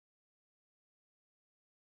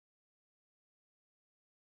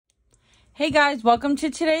Hey guys, welcome to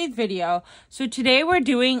today's video. So today we're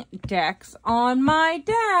doing decks on my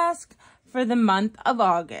desk for the month of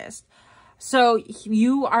August. So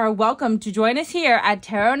you are welcome to join us here at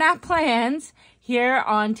Tarot Nap Plans here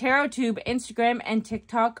on TarotTube, Instagram, and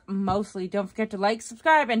TikTok mostly. Don't forget to like,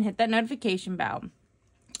 subscribe, and hit that notification bell.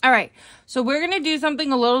 Alright, so we're going to do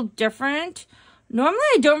something a little different. Normally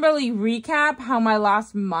I don't really recap how my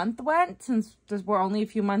last month went since we're only a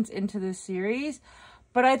few months into this series.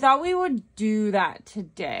 But I thought we would do that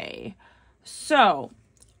today. So,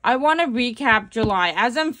 I want to recap July.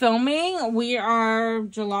 As I'm filming, we are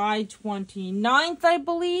July 29th, I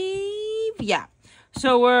believe. Yeah.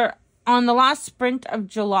 So, we're on the last sprint of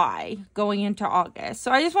July going into August.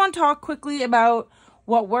 So, I just want to talk quickly about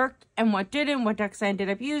what worked and what didn't, what decks I ended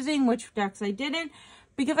up using, which decks I didn't.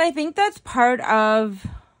 Because I think that's part of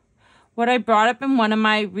what I brought up in one of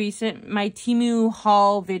my Temu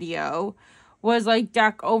haul video. Was like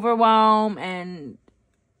deck overwhelm and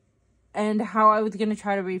how I was going to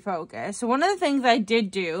try to refocus. So one of the things I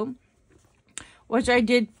did do, which I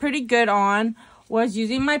did pretty good on, was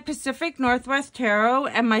using my Pacific Northwest Tarot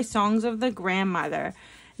and my Songs of the Grandmother.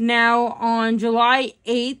 Now on July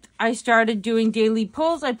 8th, I started doing daily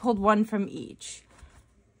pulls. I pulled one from each.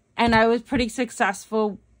 And I was pretty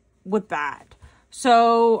successful with that.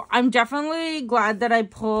 So, I'm definitely glad that I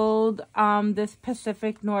pulled this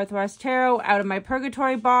Pacific Northwest Tarot out of my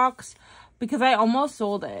Purgatory box because I almost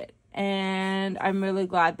sold it. And I'm really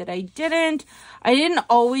glad that I didn't. I didn't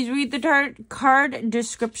always read the card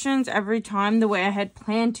descriptions every time the way I had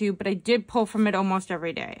planned to, but I did pull from it almost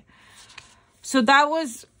every day. So, that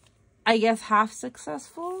was, I guess, half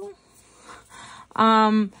successful.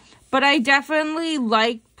 But I definitely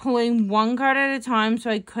liked pulling one card at a time so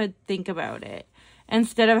I could think about it,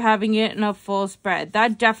 instead of having it in a full spread.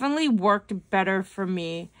 That definitely worked better for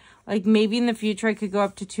me. Like, maybe in the future I could go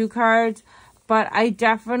up to 2 cards. But I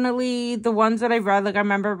definitely, the ones that I read, like I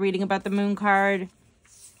remember reading about the moon card.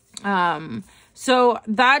 So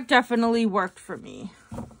that definitely worked for me.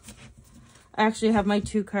 I actually have my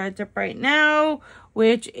 2 cards up right now,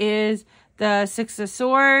 which is the Six of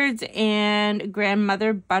Swords and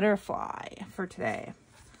Grandmother Butterfly for today,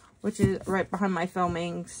 which is right behind my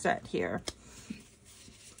filming set here.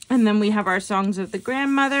 And then we have our Songs of the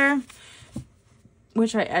Grandmother,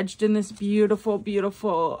 which I edged in this beautiful,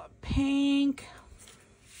 beautiful pink.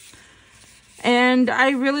 And I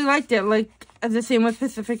really liked it. Like, the same with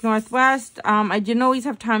Pacific Northwest. I didn't always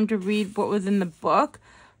have time to read what was in the book.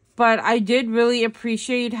 But I did really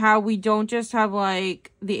appreciate how we don't just have,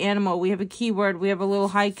 like, the animal. We have a keyword. We have a little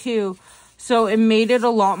haiku. So it made it a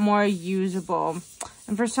lot more usable.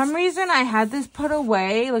 And for some reason, I had this put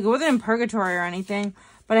away. Like, it wasn't in Purgatory or anything.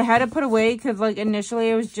 But I had it put away because, like,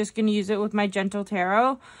 initially I was just going to use it with my Gentle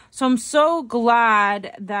Tarot. So I'm so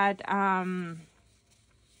glad that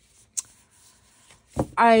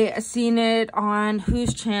I seen it on,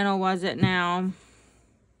 whose channel was it now?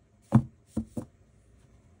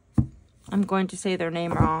 I'm going to say their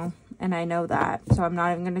name wrong, and I know that. So I'm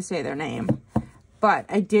not even going to say their name. But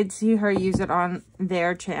I did see her use it on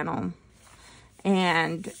their channel.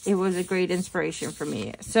 And it was a great inspiration for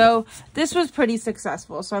me. So this was pretty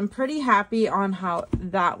successful. So I'm pretty happy on how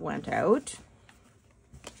that went out.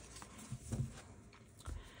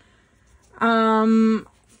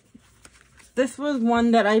 This was one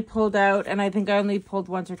that I pulled out, and I think I only pulled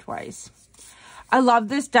once or twice. I love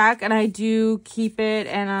this deck, and I do keep it,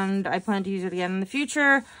 and I plan to use it again in the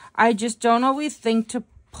future. I just don't always think to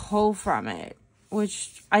pull from it,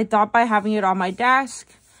 which I thought by having it on my desk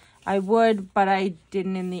I would, but I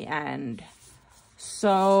didn't in the end.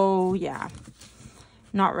 So, yeah.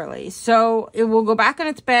 Not really. So, it will go back in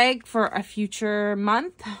its bag for a future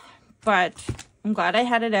month. But I'm glad I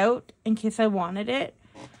had it out in case I wanted it.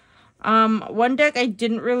 One deck I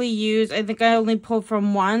didn't really use, I think I only pulled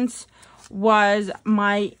from once, was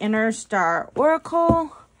my Inner Star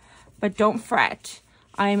Oracle. But don't fret.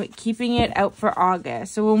 I'm keeping it out for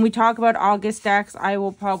August. So, when we talk about August decks, I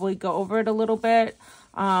will probably go over it a little bit.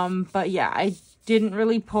 But yeah, I didn't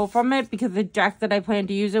really pull from it because the deck that I plan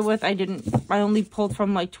to use it with, I only pulled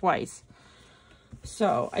from like twice.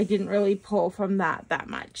 So I didn't really pull from that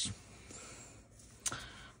much.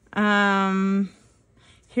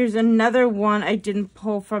 Here's another one I didn't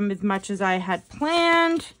pull from as much as I had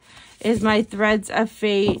planned, is my Threads of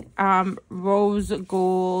Fate, Rose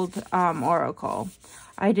Gold, Oracle.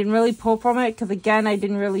 I didn't really pull from it because, again, I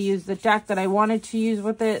didn't really use the deck that I wanted to use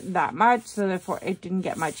with it that much. So, therefore, it didn't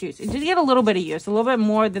get much use. It did get a little bit of use. A little bit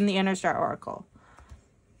more than the Inner Star Oracle.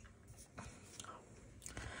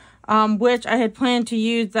 Which I had planned to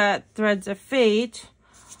use that Threads of Fate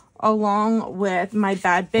along with my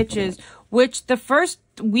Bad Bitches, which the first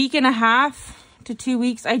week and a half to 2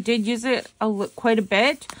 weeks, I did use it quite a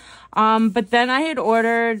bit. But then I had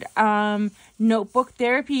ordered notebook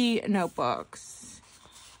therapy notebooks.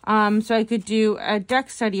 So I could do a deck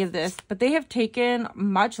study of this, but they have taken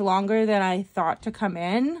much longer than I thought to come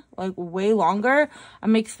in, like way longer.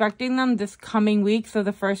 I'm expecting them this coming week, so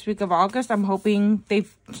the first week of August. I'm hoping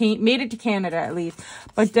they've made it to Canada at least,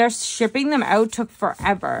 but their shipping them out took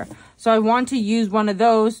forever. So I want to use one of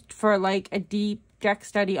those for like a deep deck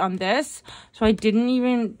study on this. I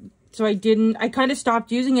kind of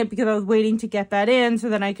stopped using it because I was waiting to get that in so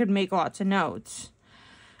then I could make lots of notes.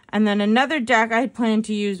 And then another deck I had planned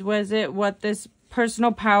to use was this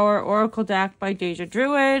Personal Power Oracle deck by Deja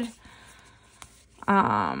Druid.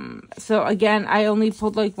 So again, I only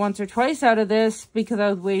pulled like once or twice out of this because I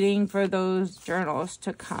was waiting for those journals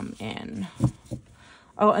to come in.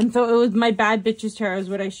 Oh, and so it was my Bad Bitches Tarot is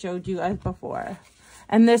what I showed you guys before.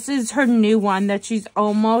 And this is her new one that she's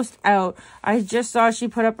almost out. I just saw she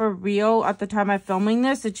put up a reel at the time of filming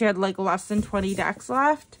this that she had like less than 20 decks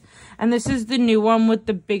left. And this is the new one with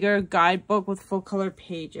the bigger guidebook with full color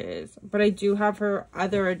pages. But I do have her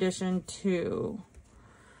other edition too.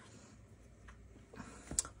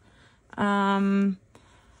 So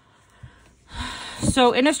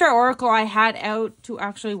Inner Star Oracle I had out to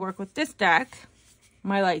actually work with this deck,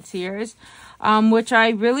 my Light Seers, which I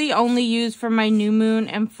really only use for my new moon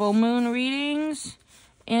and full moon readings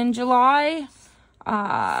in July.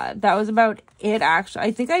 That was about it, actually.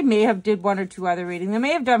 I think I may have did 1 or 2 other readings. I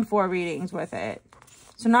may have done 4 readings with it.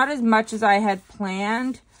 So not as much as I had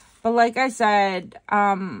planned. But like I said,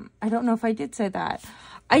 I don't know if I did say that.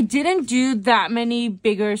 I didn't do that many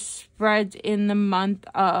bigger spreads in the month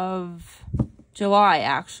of July,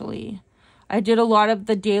 actually. I did a lot of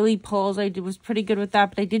the daily pulls. Was pretty good with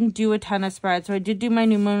that, but I didn't do a ton of spreads. So I did do my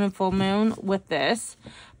new moon and full moon with this,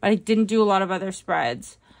 but I didn't do a lot of other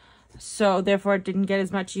spreads. So therefore it didn't get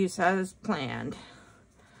as much use as planned.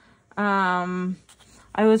 I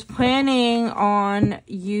was planning on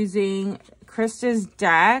using Krista's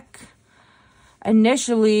deck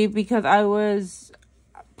initially because I was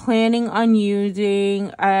planning on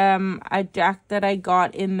using a deck that I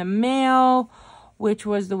got in the mail, which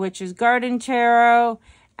was the Witch's Garden Tarot.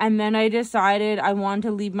 And then I decided I wanted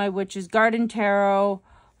to leave my Witch's Garden Tarot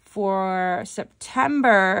for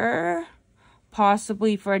September,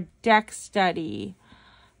 possibly for a deck study.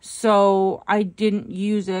 So I didn't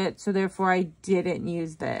use it, so therefore I didn't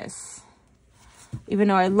use this. Even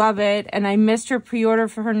though I love it, and I missed her pre-order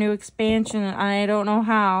for her new expansion, and I don't know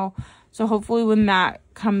how. So hopefully when that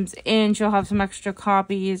comes in, she'll have some extra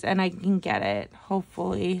copies, and I can get it,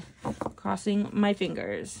 hopefully. Crossing my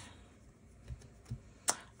fingers.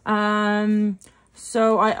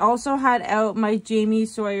 So I also had out my Jamie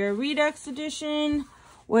Sawyer Redux edition,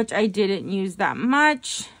 which I didn't use that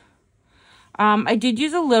much. I did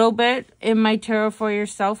use a little bit in my Tarot for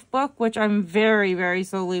Yourself book, which I'm very, very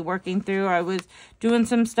slowly working through. I was doing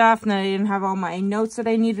some stuff and I didn't have all my notes that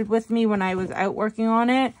I needed with me when I was out working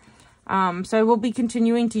on it. So I will be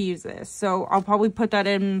continuing to use this. So I'll probably put that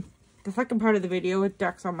in the second part of the video with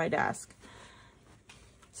decks on my desk.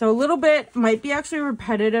 So a little bit might be actually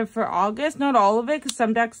repetitive for August. Not all of it, because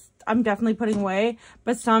some decks I'm definitely putting away,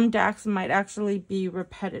 but some decks might actually be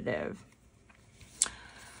repetitive.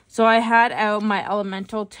 So I had out my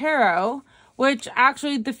Elemental Tarot, which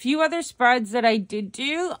actually the few other spreads that I did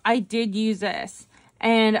do, I did use this.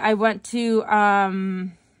 And I went to,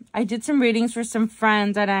 I did some readings for some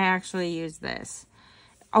friends and I actually used this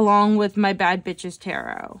along with my Bad Bitches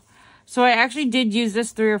Tarot. So I actually did use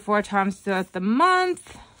this 3 or 4 times throughout the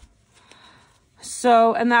month.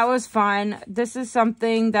 So, and that was fun. This is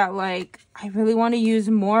something that like I really want to use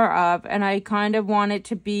more of, and I kind of want it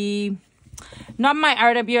to be not my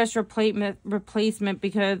RWS replacement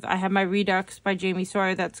because I have my Redux by Jamie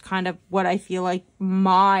Sawyer. That's kind of what I feel like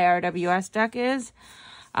my RWS deck is.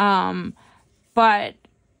 But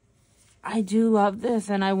I do love this,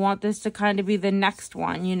 and I want this to kind of be the next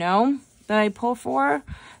one, you know, that I pull for,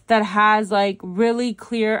 that has like really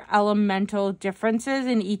clear elemental differences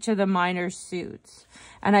in each of the minor suits.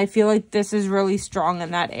 And I feel like this is really strong in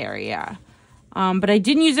that area. But I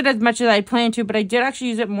didn't use it as much as I planned to, but I did actually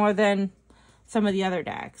use it more than some of the other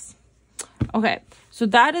decks. Okay, so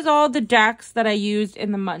that is all the decks that I used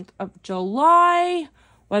in the month of July,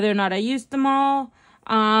 whether or not I used them all.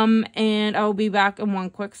 And I'll be back in one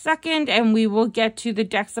quick second, and we will get to the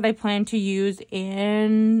decks that I plan to use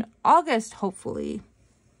in August, hopefully.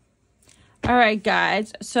 Alright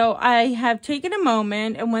guys, so I have taken a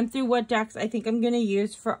moment and went through what decks I think I'm going to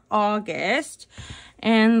use for August.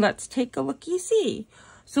 And let's take a looky-see.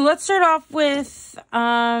 So let's start off with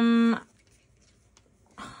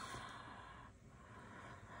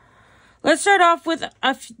Let's start off with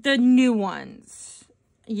the new ones.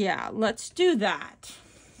 Yeah, let's do that.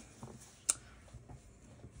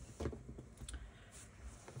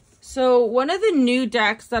 So one of the new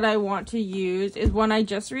decks that I want to use is one I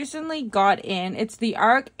just recently got in. It's the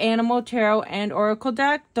Arc Animal Tarot and Oracle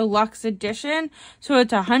deck, Deluxe Edition. So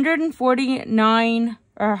it's 149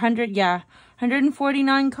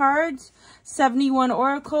 cards, 71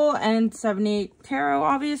 Oracle and 78 Tarot,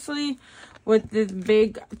 obviously, with this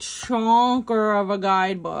big chonker of a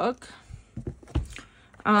guidebook.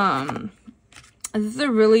 This is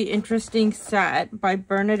a really interesting set by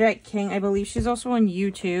Bernadette King. I believe she's also on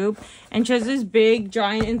YouTube. And she has this big,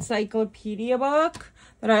 giant encyclopedia book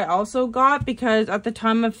that I also got because at the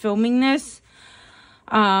time of filming this,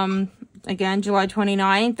 again, July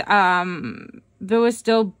 29th, there was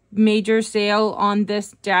still major sale on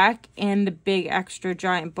this deck and the big extra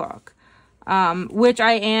giant book. Which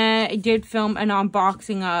I did film an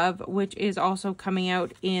unboxing of, which is also coming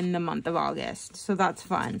out in the month of August. So that's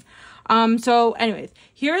fun. So anyways,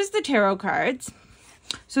 here's the tarot cards.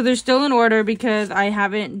 So they're still in order because I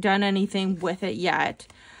haven't done anything with it yet.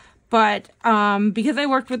 But because I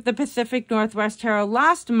worked with the Pacific Northwest Tarot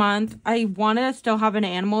last month, I want to still have an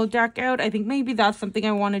animal deck out. I think maybe that's something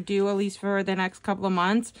I want to do at least for the next couple of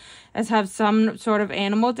months, is have some sort of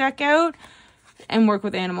animal deck out and work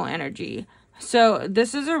with animal energy. So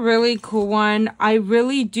this is a really cool one. I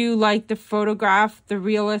really do like the photograph, the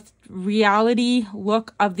reality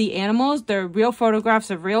look of the animals. They're real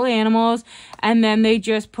photographs of real animals, and then they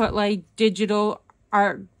just put like digital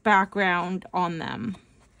art background on them.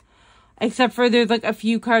 Except for there's like a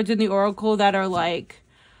few cards in the Oracle that are like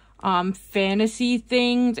fantasy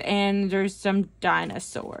things, and there's some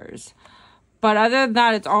dinosaurs. But other than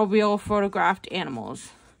that, it's all real photographed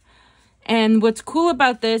animals. And what's cool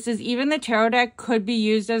about this is even the tarot deck could be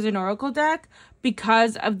used as an oracle deck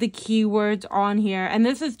because of the keywords on here. And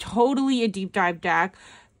this is totally a deep dive deck.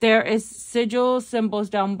 There is sigil symbols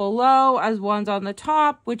down below as ones on the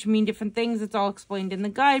top, which mean different things. It's all explained in the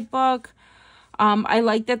guidebook. I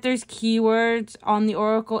like that there's keywords on the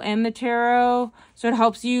oracle and the tarot. So it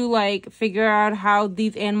helps you like figure out how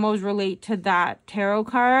these animals relate to that tarot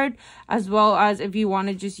card, as well as if you want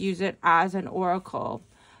to just use it as an oracle.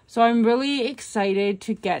 So I'm really excited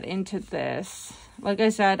to get into this. Like I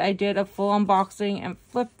said, I did a full unboxing and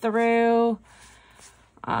flip through.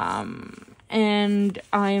 And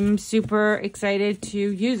I'm super excited to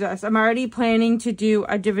use this. I'm already planning to do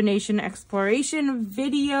a divination exploration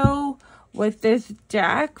video with this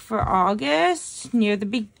deck for August, near the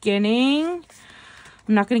beginning.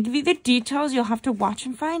 I'm not going to give you the details. You'll have to watch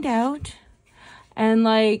and find out. And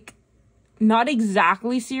like, not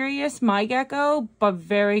exactly Sirius, my gecko, but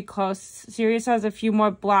very close. Sirius has a few more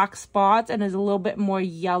black spots and is a little bit more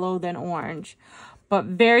yellow than orange. But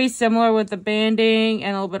very similar with the banding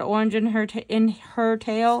and a little bit of orange in her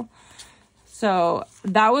tail. So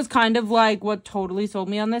that was kind of like what totally sold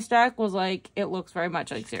me on this deck, was like, it looks very much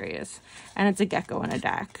like Sirius. And it's a gecko in a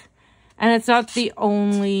deck. And it's not the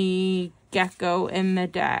only gecko in the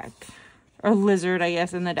deck. Or lizard, I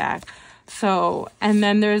guess, in the deck. So, and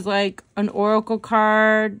then there's like an oracle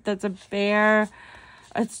card that's a bear.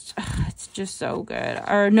 It's just so good.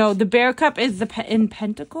 Or no, the bear cup is in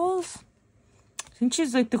Pentacles. I think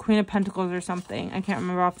she's like the Queen of Pentacles or something. I can't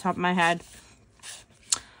remember off the top of my head.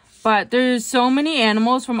 But there's so many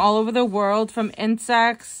animals from all over the world, from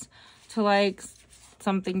insects to like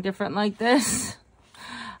something different like this.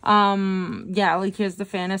 Yeah, like here's the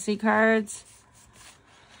fantasy cards.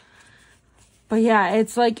 But yeah,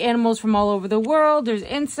 it's like animals from all over the world. There's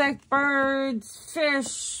insect, birds,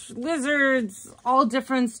 fish, lizards, all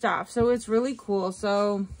different stuff. So it's really cool.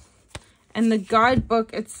 So, and the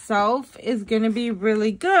guidebook itself is going to be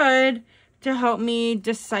really good to help me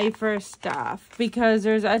decipher stuff, because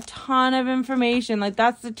there's a ton of information. Like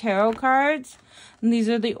that's the tarot cards, and these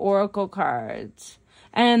are the oracle cards.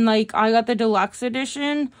 And like I got the deluxe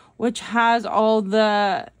edition, which has all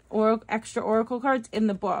the extra oracle cards in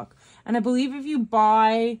the book. And I believe if you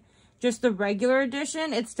buy just the regular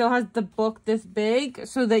edition, it still has the book this big,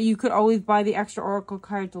 so that you could always buy the extra oracle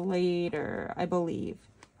cards later, I believe.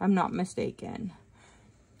 If I'm not mistaken.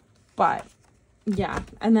 But yeah,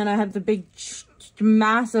 and then I have the big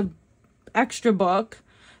massive extra book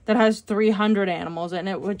that has 300 animals in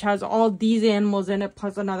it, which has all these animals in it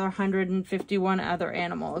plus another 151 other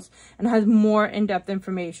animals, and has more in-depth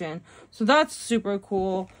information. So that's super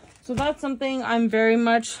cool. So that's something I'm very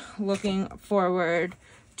much looking forward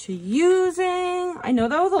to using. I know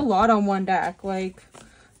that was a lot on one deck. Like,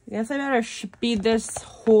 I guess I better speed this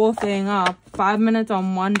whole thing up. 5 minutes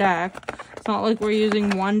on one deck. It's not like we're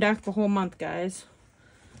using one deck the whole month, guys.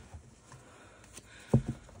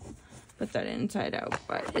 put that inside out,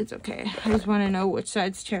 but it's okay. I just want to know which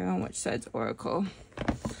side's tarot and which side's oracle.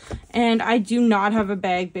 And I do not have a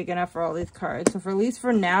bag big enough for all these cards. So for at least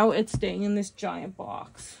for now, it's staying in this giant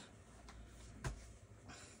box.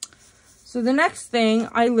 So the next thing,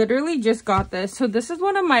 I literally just got this. So this is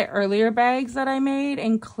one of my earlier bags that I made.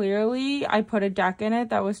 And clearly I put a deck in it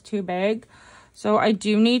that was too big. So I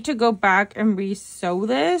do need to go back and re-sew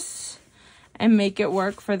this and make it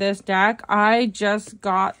work for this deck. I just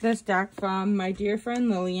got this deck from my dear friend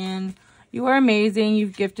Lillian. You are amazing.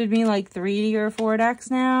 You've gifted me like 3 or 4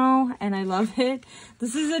 decks now, and I love it.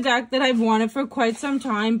 This is a deck that I've wanted for quite some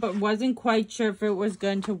time, but wasn't quite sure if it was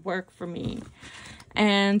going to work for me.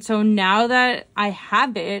 And so now that I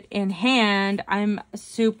have it in hand, I'm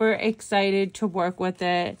super excited to work with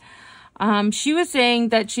it. She was saying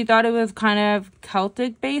that she thought it was kind of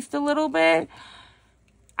Celtic based a little bit.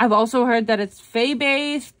 I've also heard that it's Fae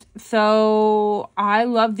based. So I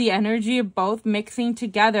love the energy of both mixing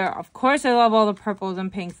together. Of course, I love all the purples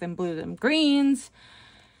and pinks and blues and greens.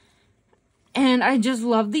 And I just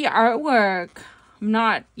love the artwork. I'm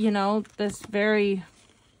not, you know, this very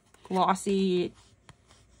glossy,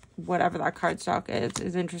 whatever that cardstock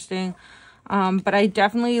is interesting. But I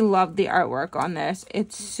definitely love the artwork on this.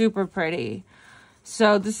 It's super pretty.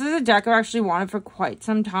 So this is a deck I actually wanted for quite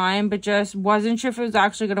some time, but just wasn't sure if it was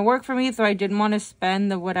actually going to work for me. So I didn't want to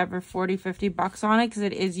spend the whatever 40-50 bucks on it because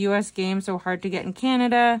it is US game, so hard to get in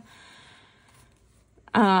Canada.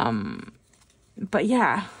 But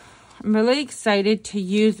yeah, I'm really excited to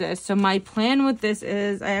use this. So my plan with this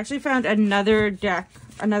is I actually found another deck,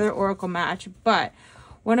 another Oracle match, but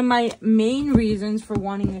one of my main reasons for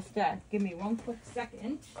wanting this deck, give me one quick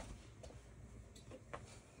second,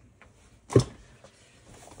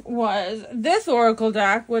 was this Oracle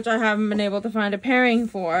deck, which I haven't been able to find a pairing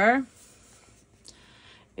for,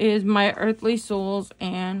 is my Earthly Souls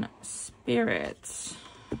and Spirits.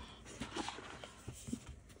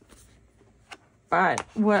 But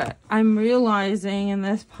what I'm realizing in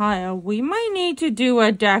this pile, we might need to do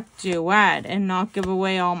a deck duet and not give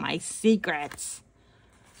away all my secrets.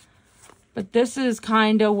 But this is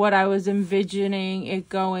kind of what I was envisioning it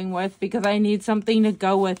going with, because I need something to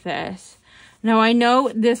go with this. Now, I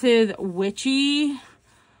know this is witchy,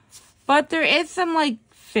 but there is some, like,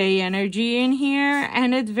 fae energy in here,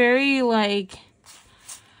 and it's very, like,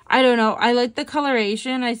 I don't know. I like the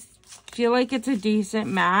coloration. I feel like it's a decent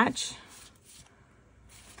match.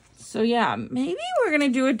 So, yeah, maybe we're going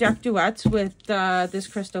to do a deck duets with this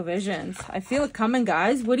Crystal Visions. I feel it coming,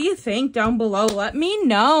 guys. What do you think down below? Let me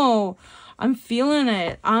know. I'm feeling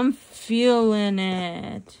it. I'm feeling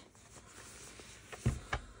it.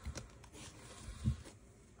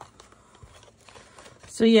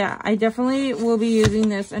 So yeah, I definitely will be using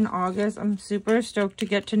this in August. I'm super stoked to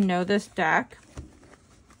get to know this deck.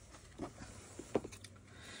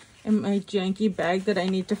 And my janky bag that I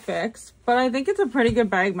need to fix. But I think it's a pretty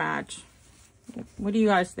good bag match. What do you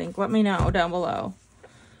guys think? Let me know down below.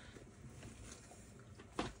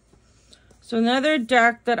 So another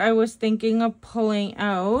deck that I was thinking of pulling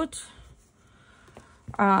out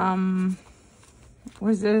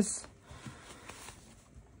was this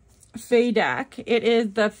Fae deck. It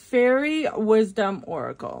is the Fairy Wisdom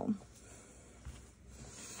Oracle.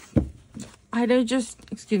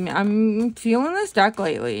 I'm feeling this deck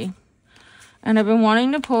lately. And I've been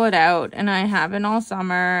wanting to pull it out, and I haven't all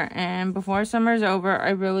summer. And before summer's over, I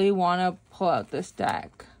really want to pull out this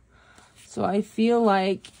deck. So I feel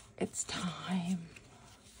like it's time.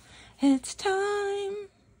 It's time.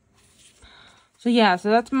 So yeah, so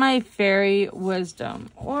that's my Fairy Wisdom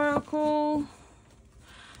Oracle.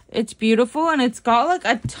 It's beautiful, and it's got like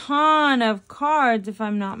a ton of cards, if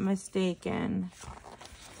I'm not mistaken.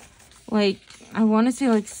 Like, I want to say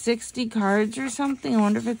like 60 cards or something. I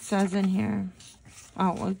wonder if it says in here.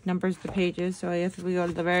 Oh, well, it numbers the pages, so I guess if we go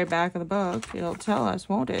to the very back of the book, it'll tell us,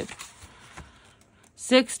 won't it?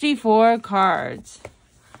 64 cards.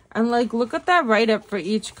 And like, look at that write-up for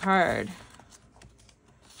each card.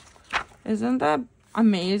 Isn't that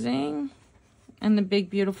amazing? And the big,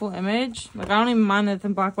 beautiful image. Like, I don't even mind that it's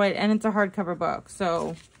in black, white, and it's a hardcover book.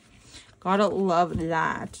 So, gotta love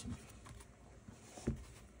that.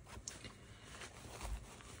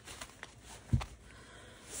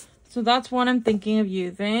 So, that's what I'm thinking of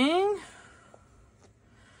using.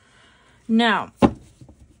 Now,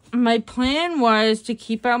 my plan was to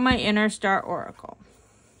keep out my Inner Star Oracle.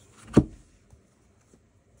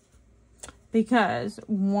 Because,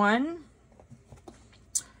 one,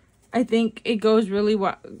 I think it goes really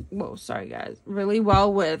well. Whoa, sorry guys. Really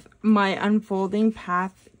well with my Unfolding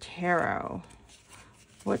Path Tarot.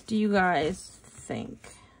 What do you guys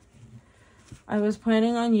think? I was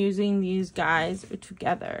planning on using these guys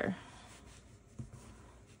together.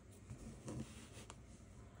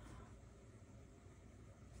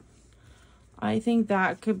 I think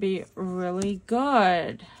that could be really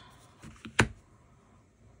good.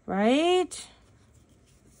 Right?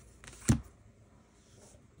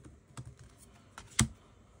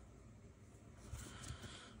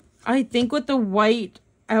 I think with the white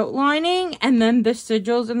outlining and then the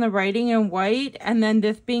sigils and the writing in white and then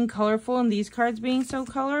this being colorful and these cards being so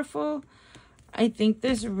colorful, I think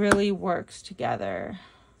this really works together.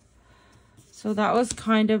 So that was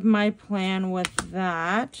kind of my plan with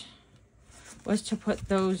that, was to put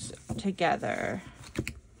those together.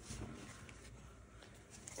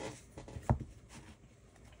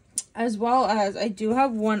 As well as I do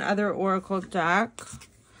have one other Oracle deck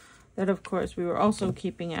that of course we were also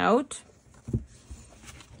keeping out.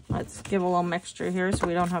 Let's give a little mixture here so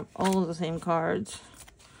we don't have all of the same cards.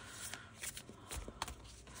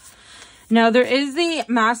 Now, there is the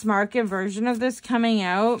mass market version of this coming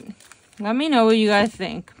out. Let me know what you guys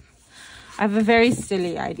think. I have a very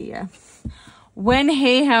silly idea. When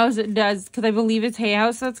Hay House does, because I believe it's Hay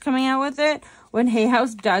House that's coming out with it. When Hay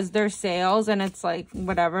House does their sales and it's like,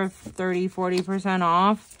 whatever, 30, 40%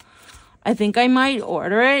 off. I think I might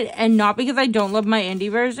order it. And not because I don't love my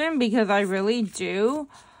indie version, because I really do.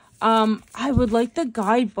 I would like the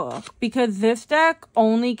guidebook because this deck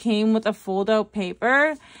only came with a fold-out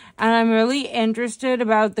paper, and I'm really interested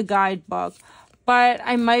about the guidebook. But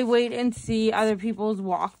I might wait and see other people's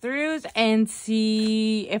walkthroughs and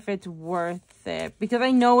see if it's worth it. Because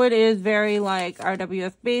I know it is very, like,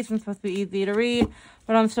 RWS based and supposed to be easy to read,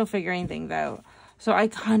 but I'm still figuring things out. So I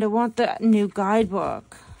kind of want the new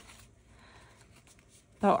guidebook.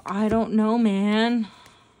 So I don't know, man.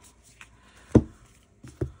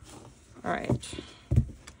 All right.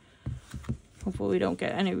 Hopefully we don't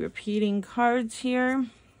get any repeating cards here.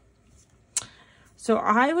 So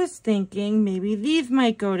I was thinking maybe these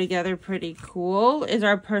might go together pretty cool. Is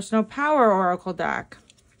our Personal Power Oracle deck.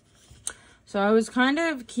 So I was kind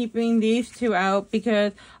of keeping these two out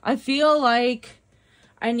because I feel like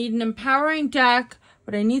I need an empowering deck,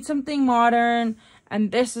 but I need something modern,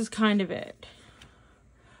 and this is kind of it.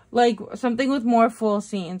 Like something with more full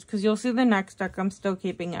scenes, because you'll see the next deck I'm still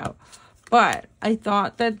keeping out. But I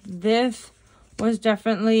thought that this was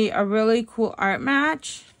definitely a really cool art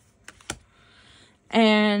match.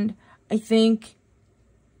 And I think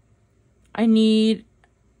I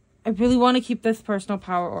really want to keep this Personal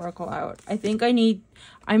Power Oracle out.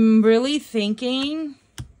 I'm really thinking,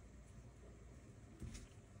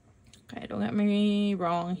 okay, don't get me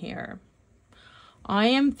wrong here. I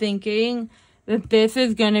am thinking that this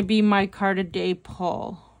is going to be my card a day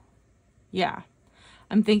pull. Yeah.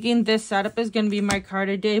 I'm thinking this setup is going to be my card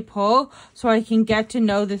a day pull so I can get to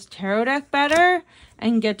know this tarot deck better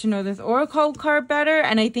and get to know this Oracle card better.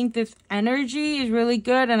 And I think this energy is really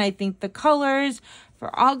good. And I think the colors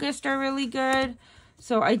for August are really good.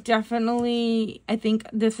 So I think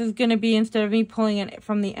this is going to be, instead of me pulling it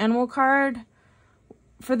from the animal card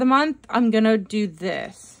for the month, I'm going to do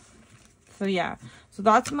this. So yeah, so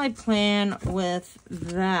that's my plan with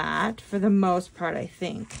that for the most part, I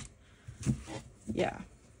think. Yeah,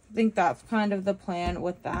 I think that's kind of the plan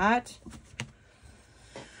with that.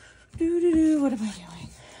 What am I doing?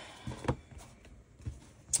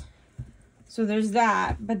 So there's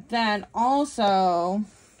that. But then also,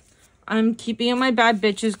 I'm keeping up my bad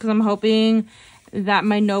bitches because I'm hoping that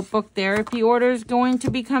my notebook therapy order is going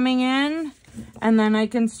to be coming in. And then I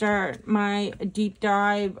can start my deep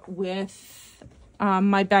dive with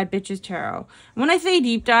my Bad Bitches Tarot. When I say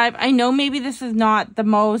deep dive, I know maybe this is not the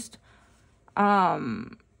most...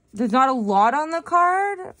 there's not a lot on the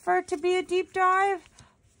card for it to be a deep dive,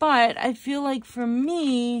 but I feel like for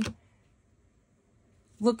me,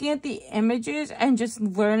 looking at the images and just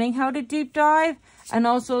learning how to deep dive, and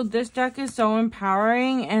also this deck is so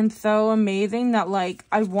empowering and so amazing that like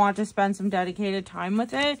I want to spend some dedicated time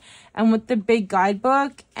with it. And with the big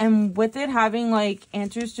guidebook and with it having like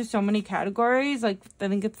answers to so many categories, like I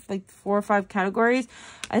think it's like 4 or 5 categories,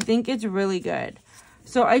 I think it's really good.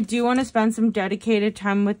 So I do want to spend some dedicated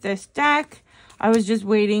time with this deck. I was just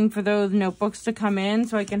waiting for those notebooks to come in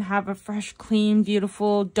so I can have a fresh, clean,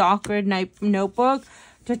 beautiful Dockred notebook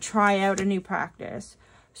to try out a new practice.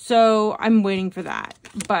 So I'm waiting for that.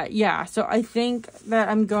 But yeah, so I think that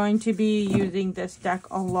I'm going to be using this deck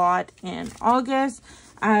a lot in August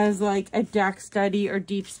as like a deck study or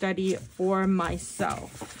deep study for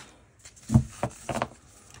myself.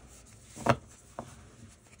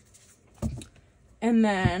 And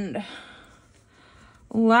then,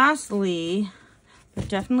 lastly, but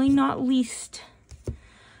definitely not least,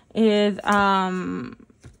 is,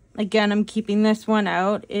 again, I'm keeping this one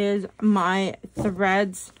out, is my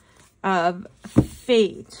Threads of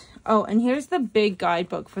Fate. Oh, and here's the big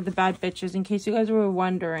guidebook for the bad bitches, in case you guys were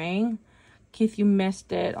wondering, in case you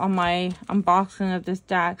missed it on my unboxing of this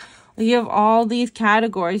deck. You have all these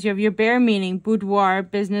categories. You have your bare meaning, boudoir,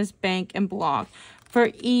 business, bank, and block.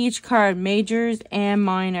 For each card, majors and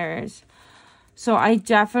minors. So I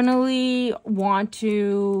definitely want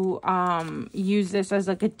to use this as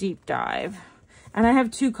like a deep dive. And I have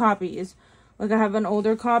 2 copies. Like, I have an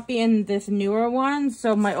older copy and this newer one.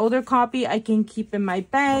 So my older copy I can keep in my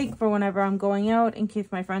bag for whenever I'm going out, in case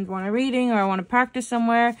my friends want a reading or I want to practice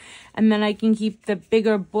somewhere. And then I can keep the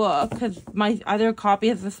bigger book, because my other copy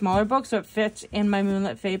is the smaller book, so it fits in my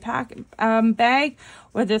Moonlit Fae pack bag.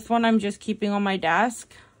 Or this one I'm just keeping on my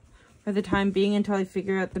desk for the time being until I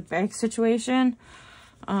figure out the bag situation.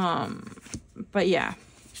 But yeah.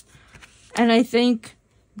 And I think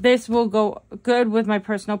this will go good with my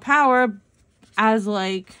personal power as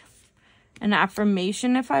like an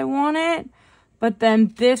affirmation if I want it. But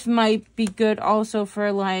then this might be good also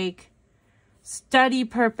for like study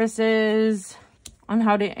purposes on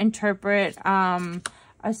how to interpret a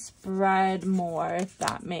spread more, if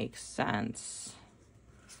that makes sense.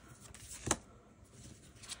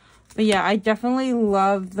 But yeah, I definitely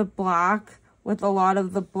love the black with a lot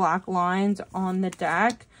of the black lines on the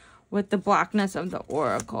deck with the blackness of the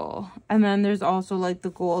oracle. And then there's also like the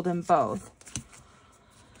gold in both.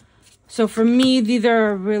 So for me, these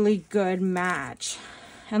are a really good match.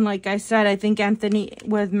 And like I said, I think Anthony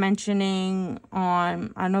was mentioning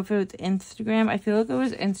on, I don't know if it was Instagram. I feel like it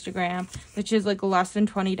was Instagram, which is like less than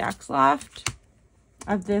 20 decks left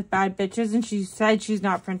of the bad bitches. And she said she's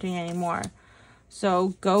not printing anymore.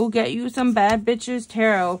 So go get you some Bad Bitches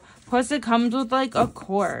Tarot. Plus it comes with like a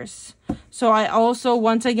course. So I also,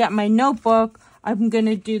 once I get my notebook, I'm going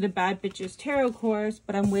to do the Bad Bitches Tarot course.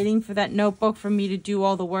 But I'm waiting for that notebook for me to do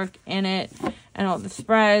all the work in it. And all the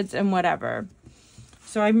spreads and whatever.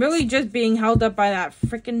 So I'm really just being held up by that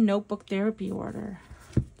freaking notebook therapy order.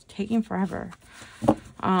 It's taking forever.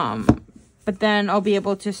 But then I'll be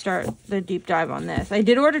able to start the deep dive on this. I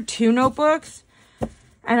did order 2 notebooks.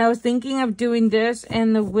 And I was thinking of doing this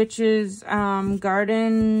and the Witch's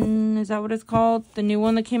Garden. Is that what it's called? The new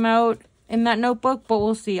one that came out in that notebook. But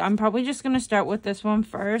we'll see. I'm probably just going to start with this one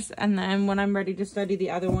first. And then when I'm ready to study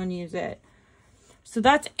the other one, use it. So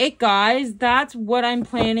that's it, guys. That's what I'm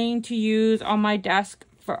planning to use on my desk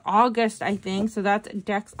for August, I think. So that's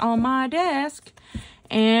decks on my desk.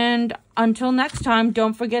 And until next time,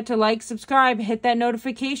 don't forget to like, subscribe, hit that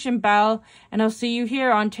notification bell, and I'll see you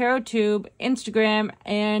here on TarotTube, Instagram,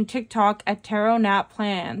 and TikTok at Tarot Nat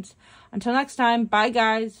Plans. Until next time, bye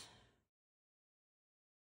guys.